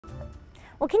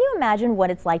Well, can you imagine what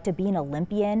it's like to be an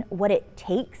Olympian, what it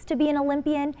takes to be an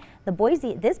Olympian?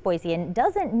 This Boisean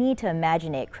doesn't need to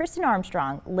imagine it. Kristen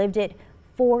Armstrong lived it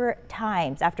 4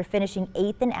 times. After finishing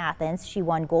 8th in Athens, she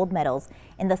won gold medals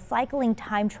in the cycling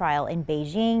time trial in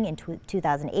Beijing in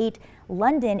 2008,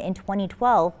 London in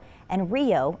 2012, and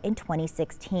Rio in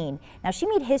 2016. Now, she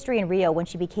made history in Rio when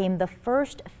she became the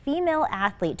first female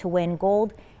athlete to win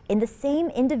gold in the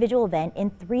same individual event in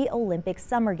 3 Olympic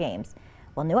Summer Games.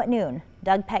 Well, new at noon,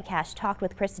 Doug Petcash talked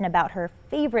with Kristen about her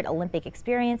favorite Olympic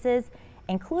experiences,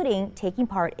 including taking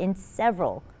part in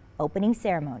several opening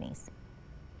ceremonies.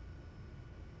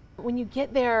 When you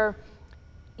get there,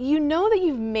 you know that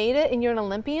you've made it and you're an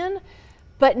Olympian,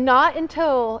 but not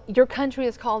until your country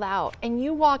is called out and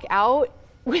you walk out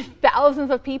with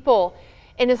thousands of people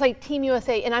and it's like Team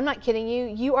USA. And I'm not kidding you,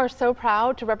 you are so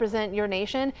proud to represent your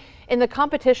nation in the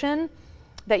competition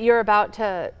that you're about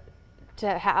to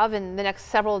have in the next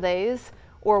several days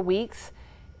or weeks.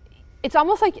 It's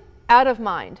almost like out of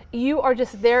mind. You are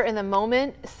just there in the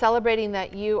moment celebrating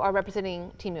that you are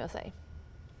representing Team USA.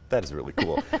 That is really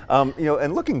cool. You know,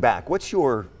 and looking back, what's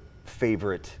your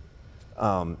favorite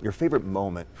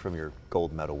moment from your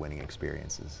gold medal winning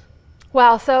experiences?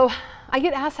 Wow, so I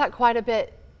get asked that quite a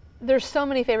bit. There's so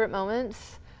many favorite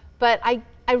moments, but I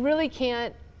really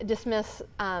can't dismiss,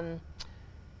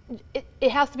 it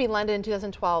has to be London in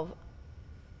 2012.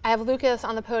 I have Lucas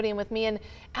on the podium with me, and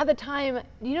at the time,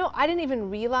 you know, I didn't even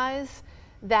realize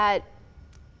that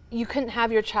you couldn't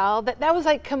have your child. That was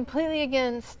like completely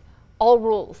against all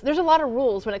rules. There's a lot of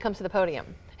rules when it comes to the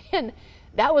podium. And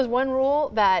that was one rule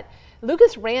that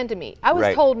Lucas ran to me. I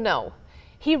was told no.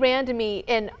 He ran to me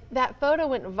and that photo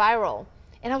went viral.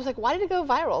 And I was like, why did it go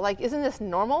viral? Like, isn't this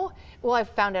normal? Well, I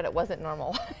found out it wasn't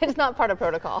normal. It's not part of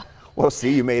protocol. Well,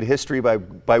 see, you made history by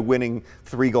winning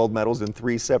 3 gold medals in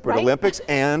 3 separate Olympics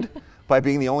and by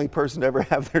being the only person to ever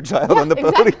have their child on the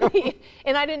podium. Exactly.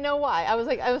 And I didn't know why. I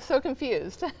was so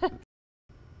confused.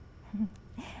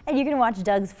 And you can watch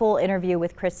Doug's full interview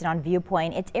with Kristen on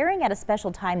Viewpoint. It's airing at a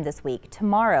special time this week,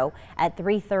 tomorrow at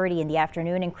 3:30 in the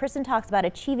afternoon. And Kristen talks about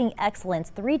achieving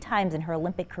excellence 3 times in her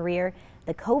Olympic career,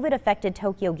 the COVID-affected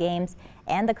Tokyo Games,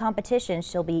 and the competition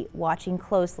she'll be watching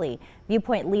closely.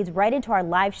 Viewpoint leads right into our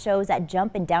live shows at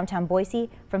Jump in downtown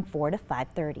Boise from 4 to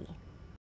 5:30.